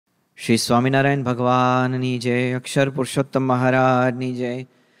श्री स्वामीनारायण भगवान नी जय, अक्षर पुरुषोत्तम महाराज नी जय,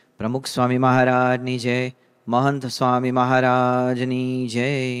 प्रमुख स्वामी महाराज नी जय, महंत स्वामी महाराज नी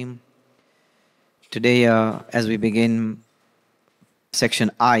जय. Today, as we begin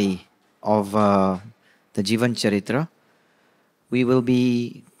section I of the Jivan Charitra, we will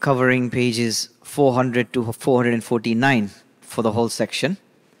be covering pages 400 to 449 for the whole section.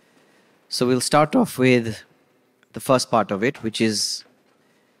 So we'll start off with the first part of it, which is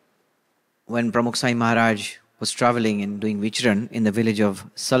when Pramukh Swami Maharaj was traveling and doing Vichran in the village of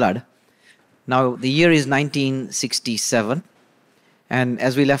Salad. Now, the year is 1967, and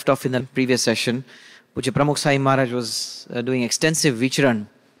as we left off in the previous session, Puja Pramukh Swami Maharaj was doing extensive Vichran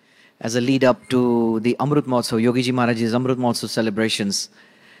as a lead up to the Amrut Mahotsav, Yogiji Maharaj's Amrut Mahotsav celebrations,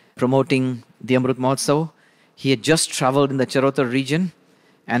 promoting the Amrut Mahotsav. He had just traveled in the Charitra region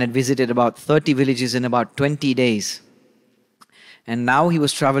and had visited about 30 villages in about 20 days. And now he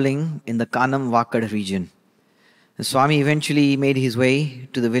was traveling in the Kanam Vakad region. And Swami eventually made his way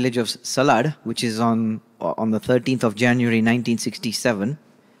to the village of Salad, which is on the 13th of January 1967.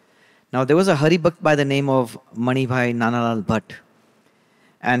 Now there was a Hari Bhakt by the name of Manibhai Nanalal Bhatt.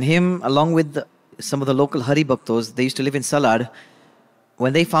 And him, along with some of the local Hari Bhaktos, they used to live in Salad.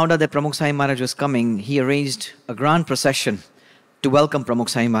 When they found out that Pramukh Swami Maharaj was coming, he arranged a grand procession to welcome Pramukh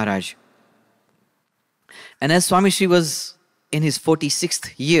Swami Maharaj. And as Swami Shri was in his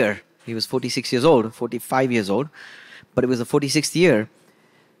 46th year, he was 46 years old, 45 years old, but it was the 46th year,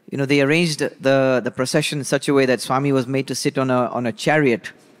 they arranged the procession in such a way that Swami was made to sit on a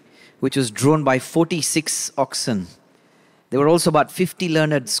chariot, which was drawn by 46 oxen. There were also about 50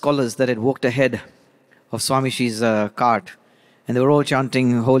 learned scholars that had walked ahead of Swami Shri's cart, and they were all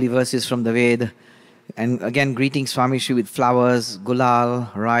chanting holy verses from the Ved, and again greeting Swami Shri with flowers,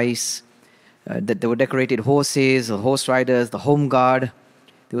 gulal, rice. That there were decorated horses, the horse riders, the home guard.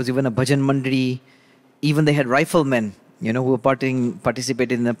 There was even a bhajan mandri. Even they had riflemen, who were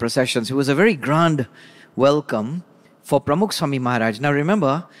participated in the processions. It was a very grand welcome for Pramukh Swami Maharaj. Now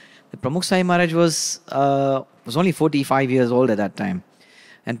remember, the Pramukh Swami Maharaj was only 45 years old at that time.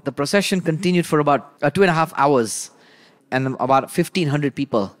 And the procession continued for about 2.5 hours. And about 1,500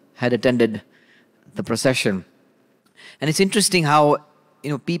 people had attended the procession. And it's interesting how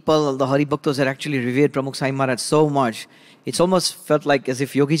people, the Hari Bhaktos had actually revered Pramukh Swami Maharaj so much. It's almost felt like as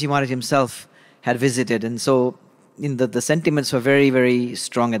if Yogiji Maharaj himself had visited. And so the sentiments were very, very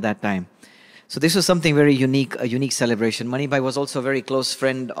strong at that time. So this was something very unique, a unique celebration. Manibhai was also a very close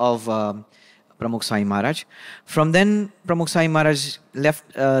friend of Pramukh Swami Maharaj. From then, Pramukh Swami Maharaj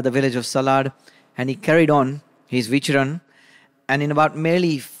left the village of Salad and he carried on his Vichran. And in about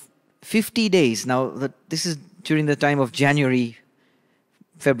merely 50 days, now this is during the time of January,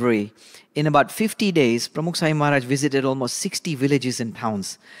 February. In about 50 days, Pramukh Swami Maharaj visited almost 60 villages and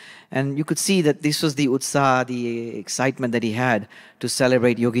towns. And you could see that this was the utsaha, the excitement that he had to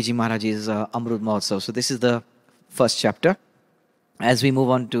celebrate Yogiji Maharaj's Amrut Mahotsav. So this is the first chapter. As we move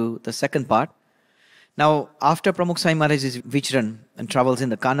on to the second part. Now, after Pramukh Swami Maharaj's Vichran and travels in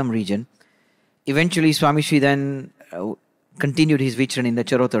the Kanam region, eventually Swami Shri then continued his Vichran in the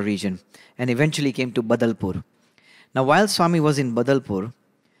Charitra region and eventually came to Badalpur. Now, while Swami was in Badalpur,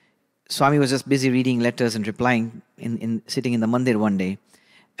 Swami was just busy reading letters and replying, sitting in the mandir one day.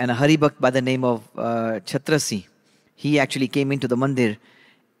 And a Hari Bhakt by the name of Chhatrasi, he actually came into the mandir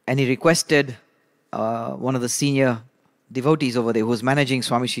and he requested one of the senior devotees over there who was managing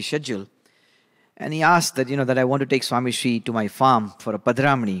Swami Shri's schedule. And he asked that, that I want to take Swami Shri to my farm for a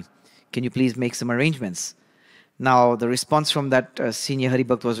Padramani. Can you please make some arrangements? Now, the response from that senior Hari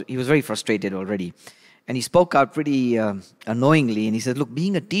Bhakt was, he was very frustrated already. And he spoke out pretty annoyingly and he said, look,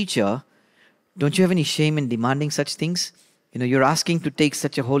 being a teacher, don't you have any shame in demanding such things? You're asking to take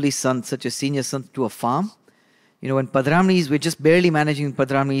such a holy sant, such a senior sant to a farm. When Padramnis, we're just barely managing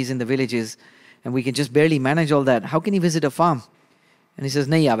Padramnis in the villages and we can just barely manage all that. How can he visit a farm? And he says,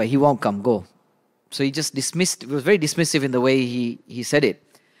 nahi Ava, he won't come, go. So he just dismissed, it was very dismissive in the way he said it.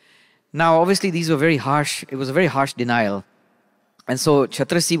 Now, obviously, these were very harsh, it was a very harsh denial. And so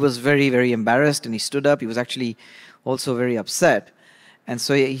Chhatrasi was very, very embarrassed and he stood up. He was actually also very upset. And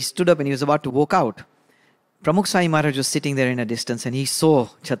so he stood up and he was about to walk out. Pramukh Swami Maharaj was sitting there in a distance and he saw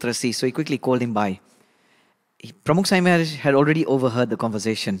Chhatrasi, so he quickly called him by. Pramukh Swami Maharaj had already overheard the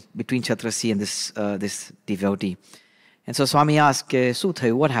conversation between Chhatrasi and this devotee. And so Swami asked,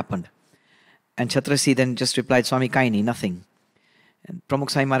 Suthayu, what happened? And Chhatrasi then just replied, Swami Kaini, nothing. And Pramukh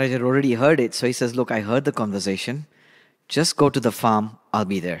Swami Maharaj had already heard it, so he says, look, I heard the conversation. Just go to the farm, I'll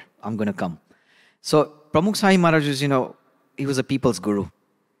be there. I'm going to come. So Pramukh Swami Maharaj was, he was a people's guru,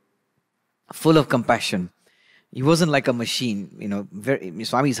 full of compassion. He wasn't like a machine,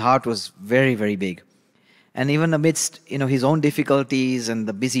 Swami's heart was very, very big. And even amidst, his own difficulties and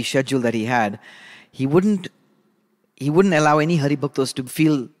the busy schedule that he had, he wouldn't allow any Hari Bhaktas to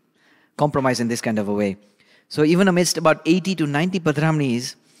feel compromised in this kind of a way. So even amidst about 80 to 90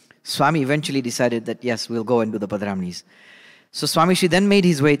 Padramnis, Swami eventually decided that, yes, we'll go and do the Padramnis. So Swami Shri then made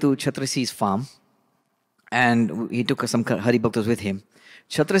his way to Chhatrasi's farm, and he took some Hari Bhaktas with him.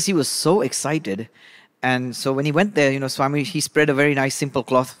 Chhatrasi was so excited, and so when he went there, Swami, he spread a very nice simple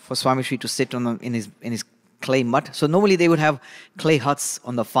cloth for Swami Shri to sit on in his clay mutt. So normally they would have clay huts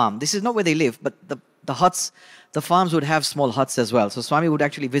on the farm. This is not where they live, but the huts, the farms would have small huts as well. So Swami would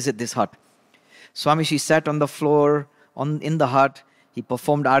actually visit this hut. Swami Shri sat on the floor in the hut. He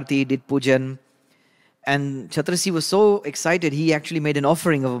performed arti, did pujan. And Chhatrasi was so excited, he actually made an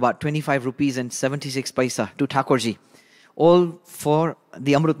offering of about 25 rupees and 76 paisa to Thakurji, all for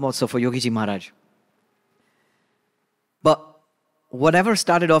the Amrit Mahotsav for Yogiji Maharaj. But whatever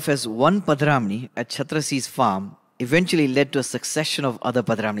started off as one Padramni at Chhatrasi's farm eventually led to a succession of other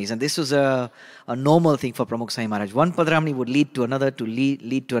Padramnis. And this was a normal thing for Pramukh Swami Maharaj. One Padramni would lead to another, to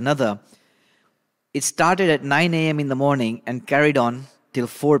lead to another. It started at 9 a.m. in the morning and carried on till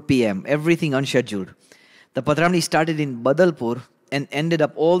 4 p.m., everything unscheduled. The Padramni started in Badalpur and ended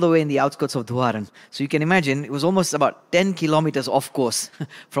up all the way in the outskirts of Dhuaran. So you can imagine, it was almost about 10 kilometers off course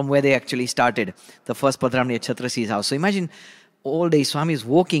from where they actually started, the first Padramni at Chhatrasi's house. So imagine all day Swami is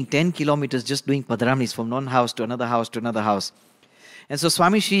walking 10 kilometers just doing Padramnis from one house to another house to another house. And so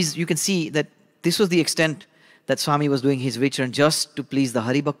Swami Shri's, you can see that this was the extent that Swami was doing his vicharan just to please the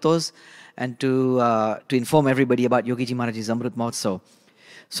Hari Bhaktas and to inform everybody about Yogiji Maharaj's Amrit Mahotsav.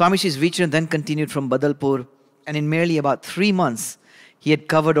 Swami Shri's vicharan then continued from Badalpur, and in merely about 3 months, he had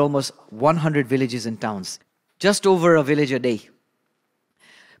covered almost 100 villages and towns, just over a village a day.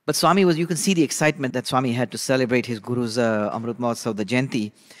 But Swami you can see the excitement that Swami had to celebrate his Guru's Amrit Mahotsav, the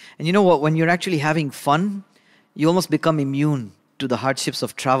Jayanti. And you know what, when you're actually having fun, you almost become immune to the hardships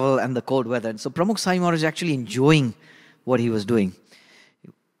of travel and the cold weather. And so Pramukh Swami Maharaj was actually enjoying what he was doing.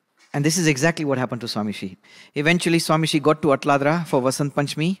 And this is exactly what happened to Swami Shri. Eventually, Swami Shri got to Atladra for Vasant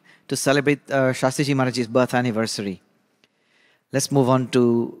Panchami to celebrate Shastriji Maharaj's birth anniversary. Let's move on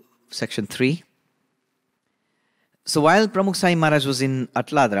to section 3. So while Pramukh Swami Maharaj was in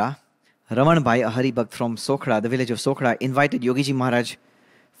Atladra, Raman Bhai, a Hari Bhakt from Sokhra, the village of Sokhra, invited Yogiji Maharaj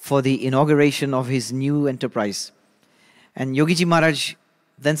for the inauguration of his new enterprise. And Yogiji Maharaj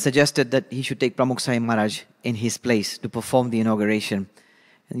then suggested that he should take Pramukh Swami Maharaj in his place to perform the inauguration.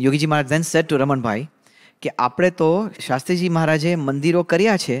 And Yogiji Maharaj then said to Raman Bhai, કે આપણે તો શાસ્ત્રીજી મહારાજે મંદિરો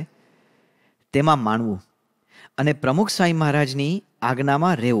કર્યા છે તેમાં માનવું અને પ્રમુખ સ્વામી મહારાજની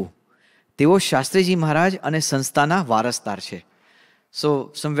આજ્ઞામાં રહેવું. તેઓ શાસ્ત્રીજી મહારાજ અને સંસ્થાના વારસદાર છે.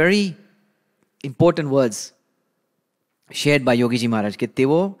 So some very important words shared by Yogiji Maharaj કે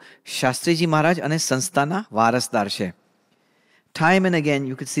તેઓ શાસ્ત્રીજી મહારાજ અને સંસ્થાના વારસદાર છે. Time and again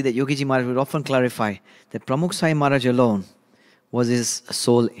you could see that Yogiji Maharaj would often clarify that Pramukh Swami Maharaj alone was his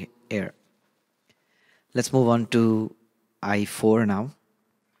sole heir. Let's move on to I4 now.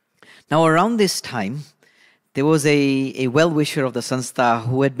 Now around this time, there was a well-wisher of the Sanstha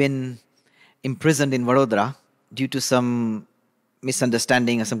who had been imprisoned in Vadodara due to some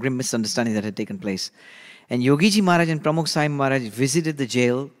misunderstanding or some grim misunderstanding that had taken place. And Yogiji Maharaj and Pramukh Swami Maharaj visited the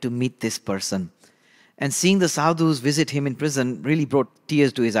jail to meet this person. And seeing the sadhus visit him in prison really brought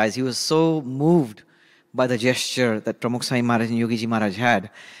tears to his eyes. He was so moved by the gesture that Pramukh Swami Maharaj and Yogiji Maharaj had.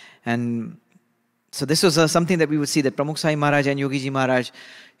 And so this was something that we would see, that Pramukh Swami Maharaj and Yogiji Maharaj,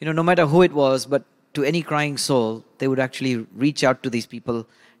 no matter who it was, but to any crying soul, they would actually reach out to these people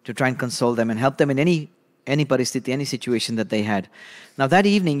to try and console them and help them in any paristhiti, any situation that they had. Now that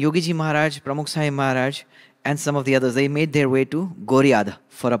evening, Yogiji Maharaj, Pramukh Swami Maharaj, and some of the others, they made their way to Goriad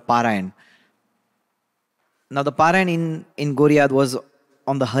for a Parayan. Now the Parayan in Goriad was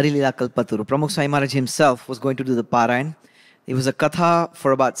on the Harilila Kalpataru. Pramukh Swami Maharaj himself was going to do the Parayan. It was a katha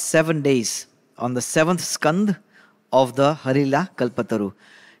for about 7 days on the 7th skand of the Harilila Kalpataru.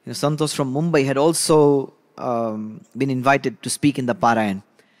 Santos from Mumbai had also been invited to speak in the Parayan.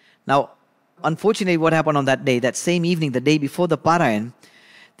 Now, unfortunately, what happened on that day, that same evening, the day before the Parayan,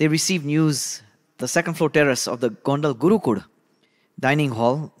 they received news, the second floor terrace of the Gondal Gurukud dining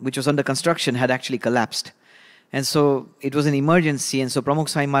hall, which was under construction, had actually collapsed. And so it was an emergency, and so Pramukh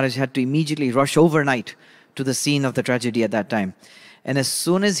Swami Maharaj had to immediately rush overnight to the scene of the tragedy at that time. And as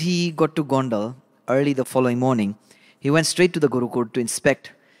soon as he got to Gondal, early the following morning, he went straight to the Gurukud to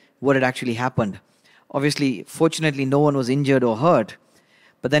inspect what had actually happened. Obviously, fortunately, no one was injured or hurt.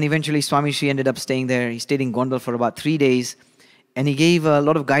 But then eventually Swami Shri ended up staying there. He stayed in Gondal for about 3 days, and he gave a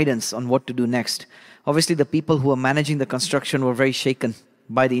lot of guidance on what to do next. Obviously, the people who were managing the construction were very shaken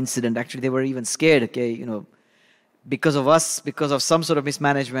by the incident. Actually, they were even scared, okay, because of us, because of some sort of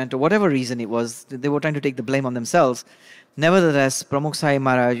mismanagement or whatever reason it was, they were trying to take the blame on themselves. Nevertheless, Pramukh Swami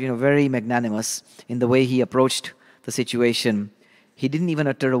Maharaj, very magnanimous in the way he approached the situation. He didn't even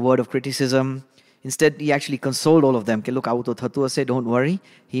utter a word of criticism. Instead, he actually consoled all of them. Look, don't worry.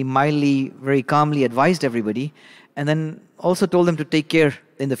 He mildly, very calmly advised everybody, and then also told them to take care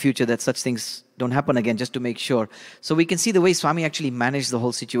in the future that such things don't happen again, just to make sure. So we can see the way Swami actually managed the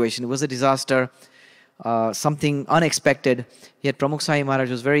whole situation. It was a disaster, something unexpected. Yet Pramukh Swami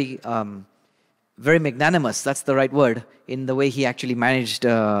Maharaj was very magnanimous, that's the right word, in the way he actually managed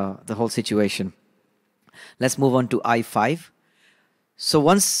the whole situation. Let's move on to I-5. So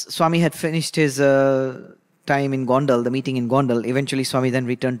once Swami had finished his time in Gondal, the meeting in Gondal, eventually Swami then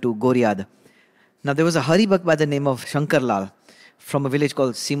returned to Goriad. Now there was a Haribhakt by the name of Shankar Lal from a village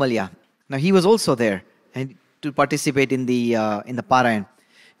called Simalya. Now he was also there and to participate in the Parayan.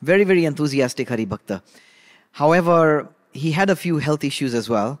 Very, very enthusiastic Haribhakta. However, he had a few health issues as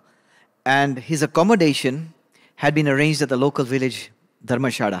well, and his accommodation had been arranged at the local village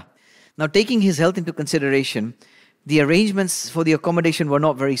Dharmashada. Now taking his health into consideration, the arrangements for the accommodation were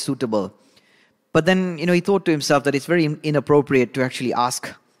not very suitable. But then, he thought to himself that it's very inappropriate to actually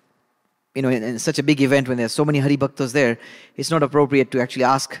ask, in such a big event when there are so many Haribhaktas there, it's not appropriate to actually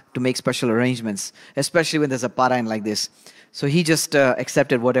ask to make special arrangements, especially when there's a Parayan like this. So he just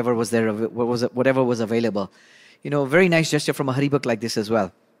accepted whatever was there, whatever was available. Very nice gesture from a Haribhakt like this as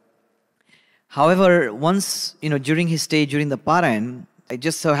well. However, once, during his stay, during the Parayan, it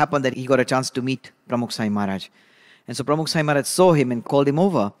just so happened that he got a chance to meet Pramukh Swami Maharaj. And so Pramukh Swami Maharaj saw him and called him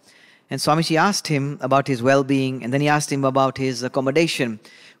over. And Swamiji asked him about his well-being, and then he asked him about his accommodation,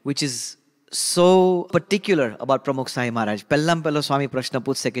 which is so particular about Pramukh Swami Maharaj. Pellam pello Swami prashna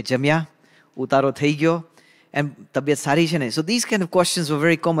puchse ke jamya, utaro thai gyo, and tabiyat sari chhe ne. So these kind of questions were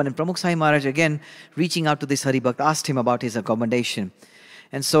very common. And Pramukh Swami Maharaj, again, reaching out to this Haribhakt, asked him about his accommodation.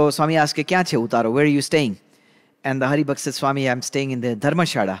 And so Swami asked, kya chhe utaro, where are you staying? And the Haribhakt said, Swami, I'm staying in the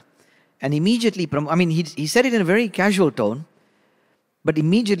Dharmashada. And immediately, he said it in a very casual tone, but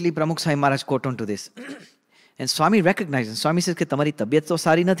immediately Pramukh Swami Maharaj caught on to this. And Swami recognized, and Swami says, Tamari tabiyat to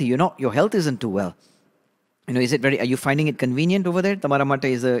sari nathi, your health isn't too well. Are you finding it convenient over there? Tamara mata,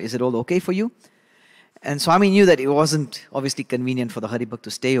 is it all okay for you? And Swami knew that it wasn't obviously convenient for the Haribhakt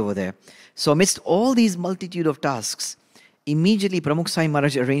to stay over there. So amidst all these multitude of tasks, immediately Pramukh Swami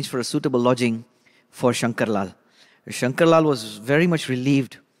Maharaj arranged for a suitable lodging for Shankar Lal. Shankar Lal was very much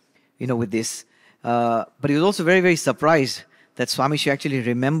relieved, with this. But he was also very, very surprised that Swamiji actually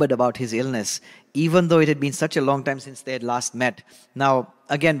remembered about his illness, even though it had been such a long time since they had last met. Now,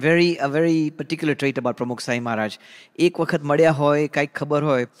 again, a very particular trait about Pramukh Swami Maharaj. Ek wakhat madya hoy, kaik khabar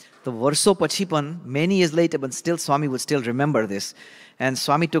hoy, the varso pachi pan, many years later, but still Swami would still remember this. And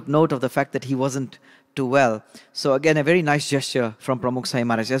Swami took note of the fact that he wasn't too well. So again, a very nice gesture from Pramukh Swami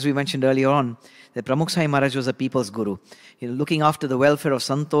Maharaj. As we mentioned earlier on, that Pramukh Swami Maharaj was a people's guru. Looking after the welfare of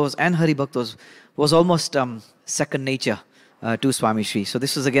Santos and Haribhaktos was almost second nature to Swami Shri. So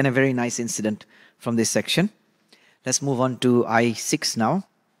this was again a very nice incident from this section. Let's move on to I-6 now.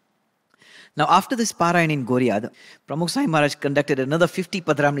 Now after this Parayan in Goriad, Pramukh Swami Maharaj conducted another 50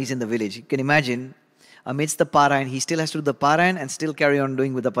 Padramnis in the village. You can imagine, amidst the Parayan, he still has to do the Parayan and still carry on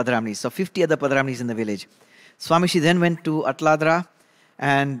doing with the Padramnis. So 50 other Padramnis in the village. Swami Shri then went to Atladra,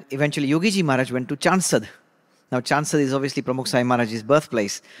 and eventually Yogiji Maharaj went to Chansad. Now Chansad is obviously Pramukh Swami Maharaj's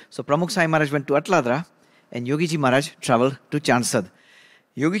birthplace. So Pramukh Swami Maharaj went to Atladra, and Yogiji Maharaj traveled to Chansad.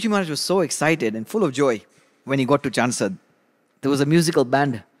 Yogiji Maharaj was so excited and full of joy when he got to Chansad. There was a musical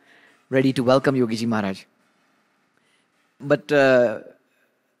band ready to welcome Yogiji Maharaj. But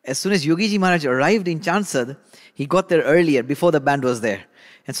as soon as Yogiji Maharaj arrived in Chansad, he got there earlier, before the band was there.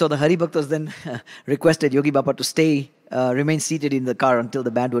 And so the Haribhaktas then requested Yogi Bapa to remain seated in the car until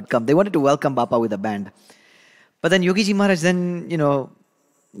the band would come. They wanted to welcome Bapa with a band. But then Yogiji Maharaj then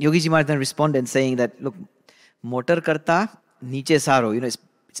responded saying that, look, motor karta niche saro, it's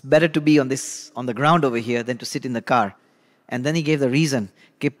better to be on the ground over here than to sit in the car. And then he gave the reason,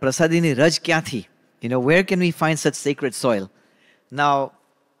 कि prasadini raj kya thi? Where can we find such sacred soil? Now,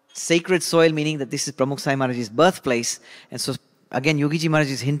 sacred soil meaning that this is Pramukh Swami Maharaj's birthplace. And so again, Yogiji Maharaj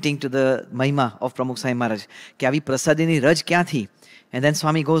is hinting to the Mahima of Pramukh Swami Maharaj, कि अभी prasadini raj kya thi? And then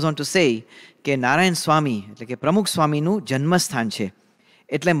Swami goes on to say, कि नारायण स्वामी, એટલે કે પ્રમુખ સ્વામીનું જન્મસ્થાન છે.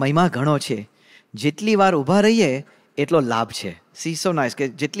 એટલે મહિમા ઘણો છે. જેટલી વાર ઊભા રહીએ એટલો લાભ છે. See, so nice,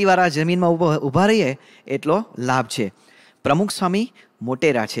 કે જેટલી વાર આ જમીનમાં ઊભા રહીએ એટલો લાભ છે. પ્રમુખ સ્વામી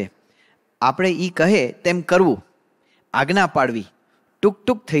મોટેરા છે. આપણે ઈ કહે તેમ કરવું, આજ્ઞા પાડવી, ટૂક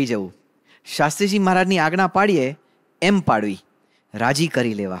ટૂક થઈ જવું, શાસ્ત્રીજી મહારાજની આજ્ઞા પાડીએ એમ પાડવી, રાજી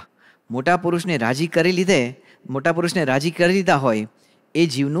કરી લેવા. મોટા પુરુષને રાજી કરી લીધા હોય એ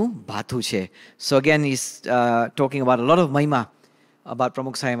જીવનું ભાથું છે. So again he's talking about a lot of mahima about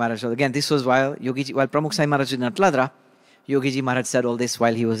Pramukh Swami Maharaj. So again this was while Pramukh Swami Maharaj was in Atladra, Yogiji Maharaj said all this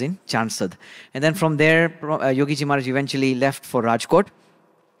while he was in Chansad. And then from there Yogiji Maharaj eventually left for Rajkot.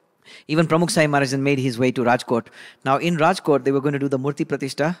 Even Pramukh Swami Maharaj made his way to Rajkot. Now in Rajkot, they were going to do the Murti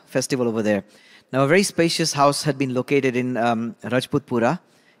Pratishta festival over there. Now a very spacious house had been located in Rajputpura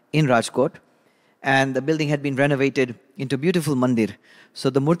in Rajkot, and the building had been renovated into beautiful mandir. So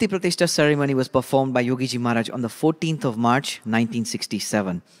the Murti Pratishta ceremony was performed by Yogiji Maharaj on the 14th of March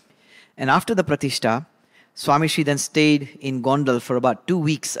 1967. And after the Pratishta, Swami Shri then stayed in Gondal for about 2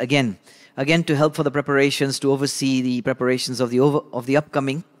 weeks again to help for the preparations, to oversee the preparations of the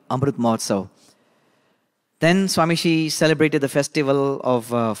upcoming Amrit Mahotsav. Then Swami Shri celebrated the festival of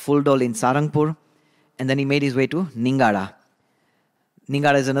Fuldol in Sarangpur, and then he made his way to Ningada.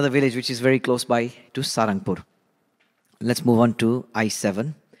 Ningada is another village which is very close by to Sarangpur. Let's move on to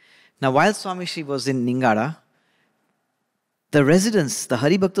I-7. Now while Swami Shri was in Ningada, the residents, the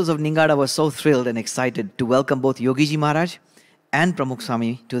Haribhaktas of Ningada were so thrilled and excited to welcome both Yogiji Maharaj and Pramukh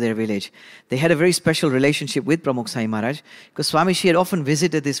Swami to their village. They had a very special relationship with Pramukh Swami Maharaj because Swami Shri had often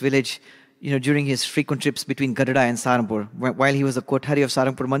visited this village, during his frequent trips between Gadada and Sarangpur. While he was the Kothari of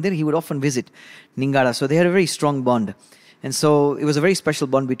Sarangpur Mandir, he would often visit Ningada. So they had a very strong bond. And so it was a very special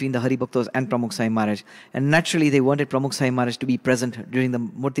bond between the Haribhaktas and Pramukh Swami Maharaj. And naturally, they wanted Pramukh Swami Maharaj to be present during the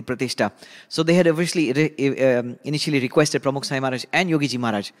Murti Pratishta. So they had initially requested Pramukh Swami Maharaj and Yogiji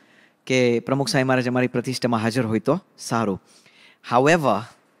Maharaj ke Pramukh Swami Maharaj amari Pratishta ma hajar hoy to saru. However,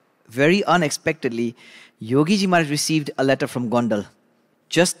 very unexpectedly, Yogiji Maharaj received a letter from Gondal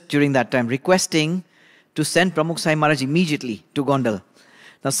just during that time, requesting to send Pramukh Swami Maharaj immediately to Gondal.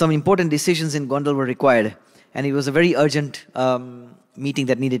 Now, some important decisions in Gondal were required, and it was a very urgent meeting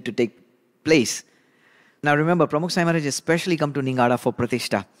that needed to take place. Now, remember, Pramukh Swami Maharaj especially come to Ningada for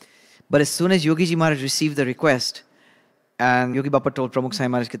Pratishtha. But as soon as Yogiji Maharaj received the request, and Yogi Bapa told Pramukh Swami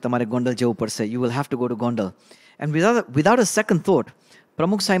Maharaj, "Tamare Gondal javu padse, you will have to go to Gondal." And without a second thought,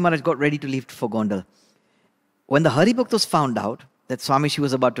 Pramukh Swami Maharaj got ready to leave for Gondal. When the Haribhaktas found out that Swami Shri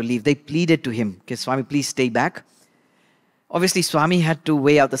was about to leave, they pleaded to him, "Okay, Swami, please stay back." Obviously, Swami had to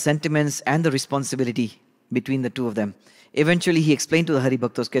weigh out the sentiments and the responsibility between the two of them. Eventually, he explained to the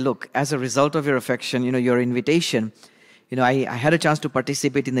Haribhaktas, "Okay, look, as a result of your affection, your invitation, I had a chance to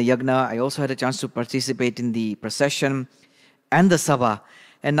participate in the yagna. I also had a chance to participate in the procession and the sabha.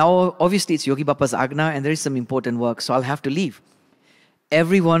 And now, obviously, it's Yogi Bapa's agna, and there is some important work, so I'll have to leave."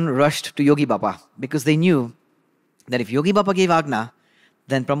 Everyone rushed to Yogi Bapa because they knew that if Yogi Bapa gave agna,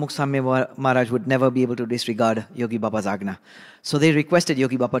 then Pramukh Swami Maharaj would never be able to disregard Yogi Bapa's agna. So they requested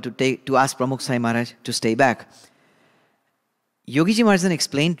Yogi Bapa to ask Pramukh Swami Maharaj to stay back. Yogiji Maharaj then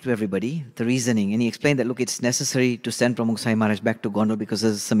explained to everybody the reasoning, and he explained that, look, it's necessary to send Pramukh Swami Maharaj back to Gondal because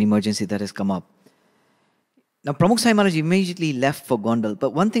there's some emergency that has come up. Now, Pramukh Swami Maharaj immediately left for Gondal,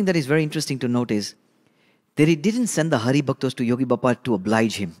 but one thing that is very interesting to note is that he didn't send the Hari Bhaktas to Yogi Bapa to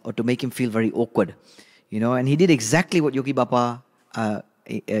oblige him or to make him feel very awkward, and he did exactly what Yogi Bapa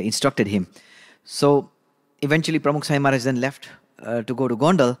instructed him. So eventually Pramukh Swami Maharaj then left to go to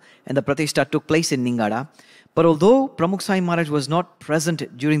Gondal, and the Pratishtha took place in Ningada. But although Pramukh Swami Maharaj was not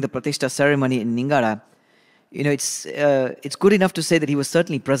present during the Pratishtha ceremony in Ningada, it's good enough to say that he was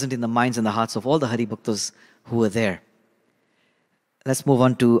certainly present in the minds and the hearts of all the Hari Bhaktas who were there. Let's move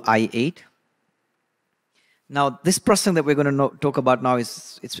on to I-8. Now, this prasang that we're going to talk about now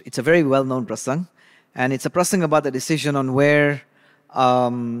it's a very well-known prasang, and it's a prasang about the decision on where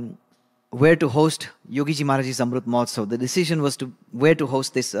to host Yogiji Maharaj's Amrit Mahotsav. The decision was where to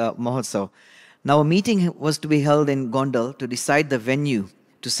host this Mahotsav. Now, a meeting was to be held in Gondal to decide the venue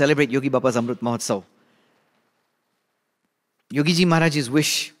to celebrate Yogi Bapa's Amrit Mahotsav. Yogiji Maharaj's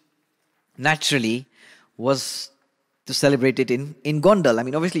wish, naturally, was to celebrate it in Gondal. I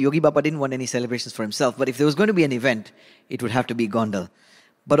mean, obviously, Yogi Bapa didn't want any celebrations for himself, but if there was going to be an event, it would have to be Gondal.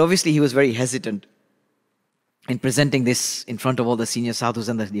 But obviously, he was very hesitant in presenting this in front of all the senior sadhus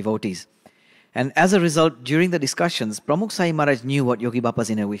and the devotees. And as a result, during the discussions, Pramukh Swami Maharaj knew what Yogi Bapa's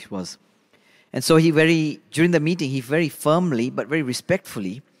inner wish was. And so during the meeting, he very firmly but very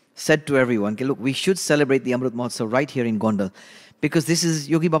respectfully said to everyone, "Okay, look, we should celebrate the Amrit Mahotsav right here in Gondal because this is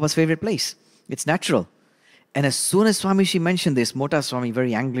Yogi Bapa's favorite place. It's natural." And as soon as Swami Shri mentioned this, Mota Swami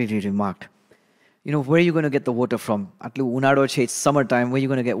very angrily remarked, "Where are you going to get the water from? Atlu unado che, it's summertime, where are you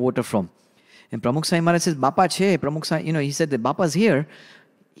going to get water from?" And Pramukh Swami Maharaj says, "Bapa che." Pramukh Swami, he said that Bapa's here.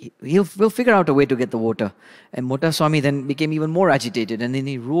 we'll figure out a way to get the water. And Mota Swami then became even more agitated, and then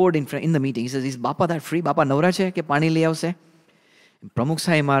he roared in the meeting. He says, "Is Bapa that free? Bapa naura che ke pani le aavse?" Pramukh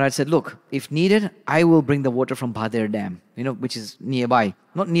Swami Maharaj said, "Look, if needed, I will bring the water from Bhader Dam, which is nearby.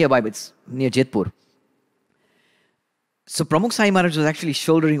 Not nearby, but it's near Jetpur." So Pramukh Swami Maharaj was actually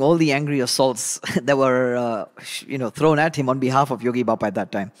shouldering all the angry assaults that were, thrown at him on behalf of Yogi Bapa at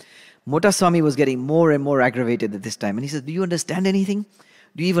that time. Mota Swami was getting more and more aggravated at this time. And he said, "Do you understand anything?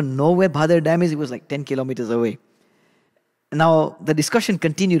 Do you even know where Bhader Dam is?" It was like 10 kilometers away. Now, the discussion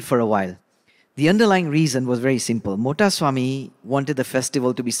continued for a while. The underlying reason was very simple. Mota Swami wanted the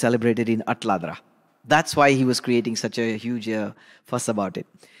festival to be celebrated in Atladra. That's why he was creating such a huge fuss about it.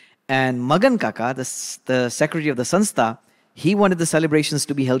 And Magan Kaka, the secretary of the Sanstha, he wanted the celebrations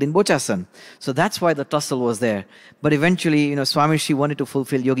to be held in Bochasan. So that's why the tussle was there. But eventually, Swamishi wanted to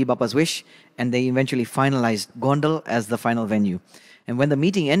fulfill Yogi Bapa's wish, and they eventually finalized Gondal as the final venue. And when the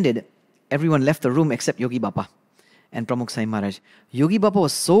meeting ended, everyone left the room except Yogi Bapa and Pramukh Swami Maharaj. Yogi Bapa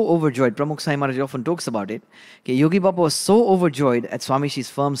was so overjoyed. Pramukh Swami Maharaj often talks about it. Okay, Yogi Bapa was so overjoyed at Swamishi's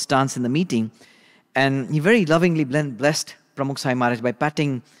firm stance in the meeting, and he very lovingly blessed Pramukh Swami Maharaj by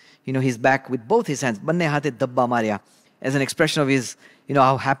patting his back with both his hands, banne hate dabba marya, as an expression of his,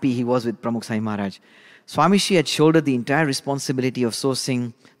 how happy he was with Pramukh Swami Maharaj. Swamishi had shouldered the entire responsibility of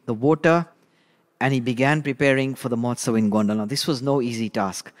sourcing the water, and he began preparing for the Mahotsav in Gondal. Now, this was no easy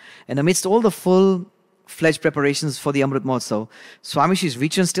task. And amidst all the full-fledged preparations for the Amrit Mahotsav, Swamishi's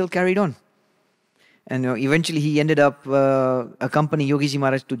vision still carried on. And eventually he ended up accompanying Yogiji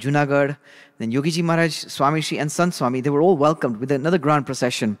Maharaj to Junagadh. Then Yogiji Maharaj, Swamishi and Sant Swami, they were all welcomed with another grand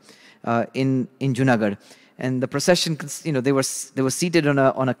procession in Junagadh. And the procession, they were seated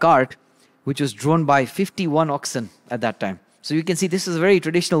on a cart which was drawn by 51 oxen at that time. So you can see this is a very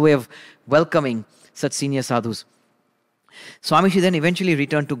traditional way of welcoming such senior sadhus. Swamishi then eventually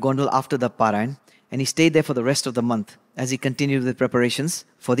returned to Gondal after the Parayan, and he stayed there for the rest of the month as he continued with preparations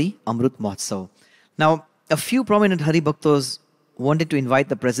for the Amrit Mahotsav. Now, a few prominent Hari Bhaktos wanted to invite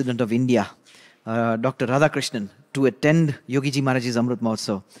the President of India, Dr. Radhakrishnan, to attend Yogiji Maharaj's Amrit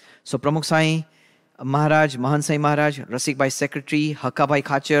Mahotsav. So Pramukh Swami Maharaj, Mahan Sai Maharaj, Rasik Bhai Secretary, Hakka Bhai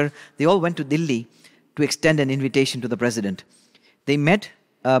Khachar, they all went to Delhi to extend an invitation to the President. They met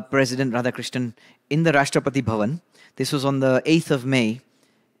President Radhakrishnan in the Rashtrapati Bhavan. This was on the 8th of May,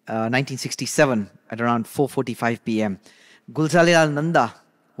 1967, at around 4:45 p.m. Gulzarlal Nanda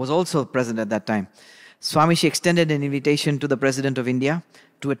was also present at that time. Swamishi extended an invitation to the President of India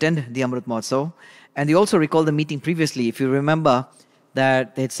to attend the Amrit Mahotsav. And they also recall the meeting previously. If you remember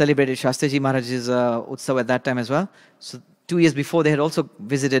that they had celebrated Shastriji Maharaj's Utsav at that time as well. So 2 years before, they had also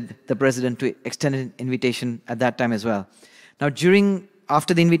visited the President to extend an invitation at that time as well. Now,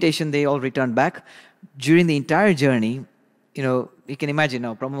 after the invitation, they all returned back. During the entire journey, you can imagine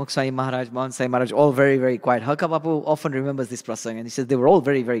now, Pramukh Swami Maharaj, Mahan Sai Maharaj, all very, very quiet. Hakka Bapu often remembers this prasang, and he says they were all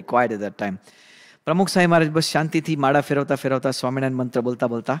very, very quiet at that time. Pramukh Swami Maharaj bas shanti thi, mada feravta Swaminarayan mantra bolta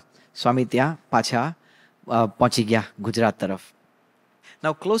bolta, Swami tya pacha pahunchi gaya Gujarat taraf.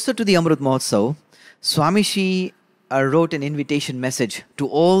 Now, closer to the Amrit Mahotsav, Swamishi wrote an invitation message to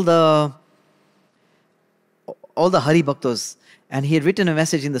all the Hari Bhaktos, and he had written a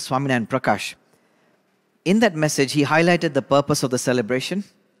message in the Swaminarayan Prakash. In that message, he highlighted the purpose of the celebration,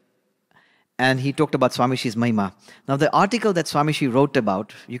 and he talked about Swamishi's Mahima. Now, the article that Swamishi wrote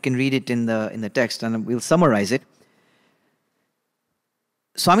about, you can read it in the text, and we'll summarize it.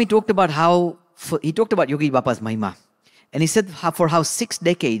 Swami talked about Yogi Bapa's Mahima, and he said for how 6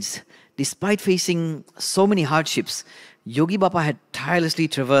 decades, despite facing so many hardships, Yogi Bapa had tirelessly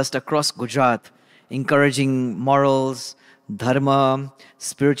traversed across Gujarat, encouraging morals, dharma,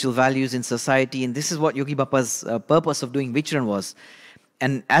 spiritual values in society. And this is what Yogi Bapa's purpose of doing Vichran was.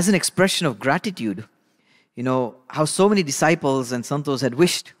 And as an expression of gratitude, how so many disciples and santos had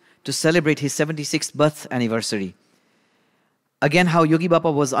wished to celebrate his 76th birth anniversary. Again, how Yogi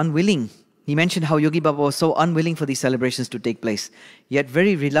Bapa was unwilling. He mentioned how Yogi Baba was so unwilling for these celebrations to take place. Yet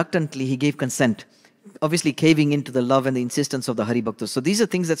very reluctantly he gave consent, obviously caving into the love and the insistence of the Hari Bhaktas. So these are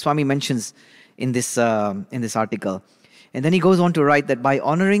things that Swami mentions in this article. And then he goes on to write that by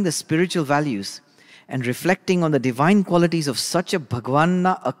honoring the spiritual values and reflecting on the divine qualities of such a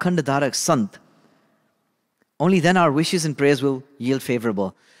Bhagwanna Akhand Dharak Sant, only then our wishes and prayers will yield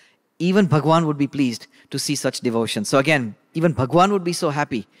favorable. Even Bhagwan would be pleased to see such devotion. So again, even Bhagwan would be so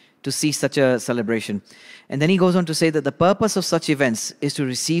happy to see such a celebration. And then he goes on to say that the purpose of such events is to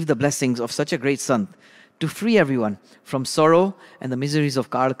receive the blessings of such a great Sant, to free everyone from sorrow and the miseries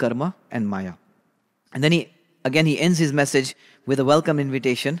of Kal, Karma and Maya. And then he ends his message with a welcome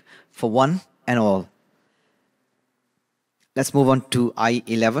invitation for one and all. Let's move on to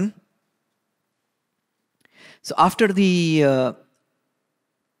I-11. So after the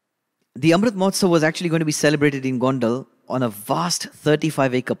Amrit Mahotsav was actually going to be celebrated in Gondal on a vast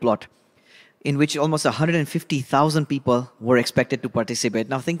 35-acre plot in which almost 150,000 people were expected to participate.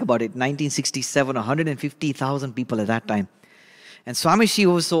 Now think about it, 1967, 150,000 people at that time. And Swamiji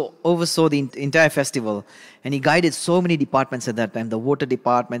oversaw the entire festival, and he guided so many departments at that time: the water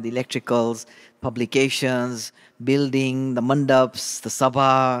department, the electricals, publications, building, the mandaps, the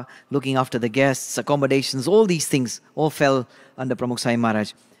sabha, looking after the guests, accommodations, all these things all fell under Pramukh Swami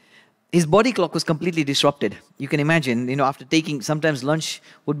Maharaj. His body clock was completely disrupted. You can imagine, after taking, sometimes lunch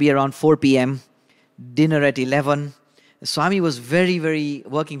would be around 4 p.m., dinner at 11. Swami was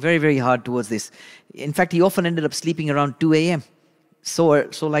working very, very hard towards this. In fact, he often ended up sleeping around 2 a.m., so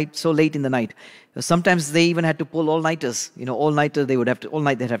late in the night. Sometimes they even had to pull all-nighters. All-nighter all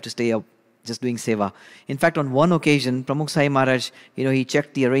night they'd have to stay up just doing seva. In fact, on one occasion, Pramukh Swami Maharaj, he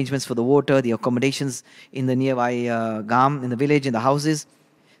checked the arrangements for the water, the accommodations in the nearby gam, in the village, in the houses.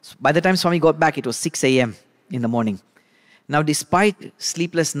 By the time Swami got back, it was 6 a.m. in the morning. Now, despite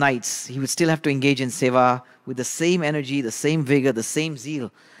sleepless nights, he would still have to engage in seva with the same energy, the same vigor, the same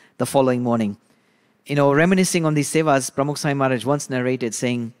zeal the following morning. Reminiscing on these sevas, Pramukh Swami Maharaj once narrated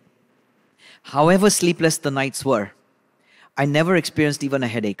saying, "However sleepless the nights were, I never experienced even a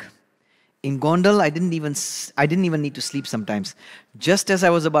headache. In Gondal, I didn't even need to sleep sometimes. Just as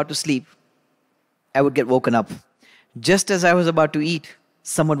I was about to sleep, I would get woken up. Just as I was about to eat,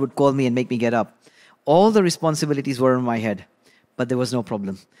 someone would call me and make me get up. All the responsibilities were on my head, but there was no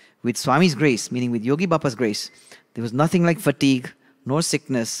problem. With Swami's grace, meaning with Yogi Bapa's grace, there was nothing like fatigue nor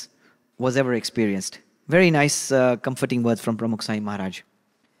sickness was ever experienced." Very nice, comforting words from Pramukh Swami Maharaj.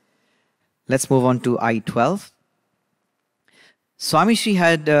 Let's move on to I-12. Swamiji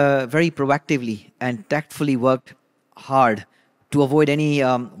had very proactively and tactfully worked hard to avoid any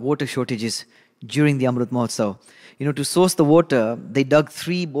water shortages during the Amrit Mahotsav. To source the water, they dug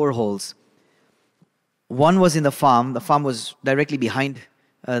 3 boreholes. One was in the farm. The farm was directly behind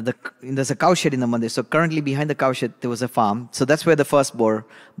there's a cowshed in the mandir. So currently behind the cowshed, there was a farm. So that's where the first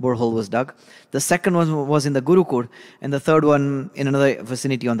borehole was dug. The second one was in the Gurukud, and the third one in another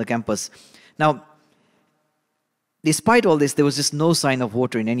vicinity on the campus. Now, despite all this, there was just no sign of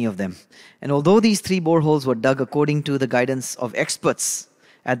water in any of them. And although these 3 boreholes were dug according to the guidance of experts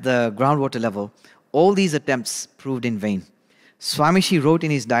at the groundwater level, all these attempts proved in vain. Swamiji wrote in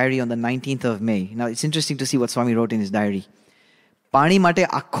his diary on the 19th of May. Now, it's interesting to see what Swami wrote in his diary. પાણી માટે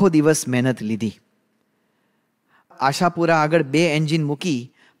આખો દિવસ મહેનત લીધી. આશાપુરા આગળ 2 engine મૂકી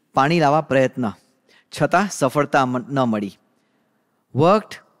પાણી લાવવા પ્રયત્ન, છતાં સફળતા ન મળી.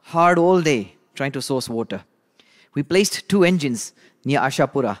 Worked hard all day trying to source water. We placed 2 engines near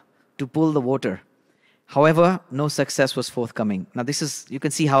Ashapura to pull the water. However, no success was forthcoming. Now you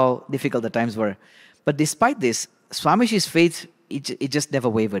can see how difficult the times were. But despite this, Swamiji's faith, it just never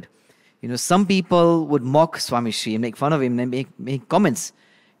wavered. Some people would mock Swamiji and make fun of him and make comments.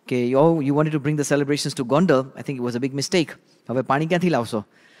 Okay, you wanted to bring the celebrations to Gondal. I think it was a big mistake. But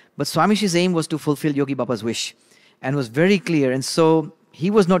Swamiji's aim was to fulfill Yogi Bapa's wish and was very clear. And so he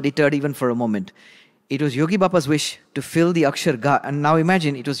was not deterred even for a moment. It was Yogi Bapa's wish to fill the Akshar Ghat. And now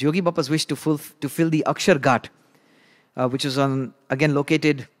imagine, it was Yogi Bapa's wish to fill the Akshar Ghat, which is again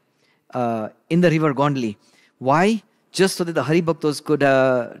located in the river Gondali. Why? Just so that the Hari Bhaktos could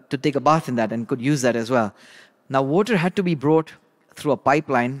to take a bath in that and could use that as well. Now, water had to be brought through a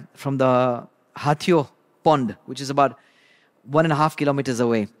pipeline from the Hathio pond, which is about 1.5 kilometers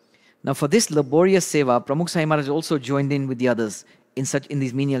away. Now, for this laborious seva, Pramukh Swami Maharaj also joined in with the others in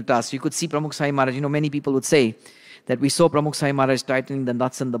these menial tasks. You could see Pramukh Swami Maharaj. Many people would say that we saw Pramukh Swami Maharaj tightening the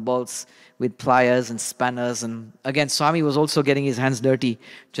nuts and the bolts with pliers and spanners. And again, Swami was also getting his hands dirty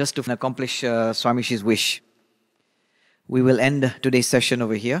just to accomplish Swamiji's wish. We will end today's session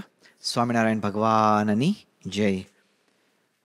over here. Swaminarayan Bhagwanani Jai.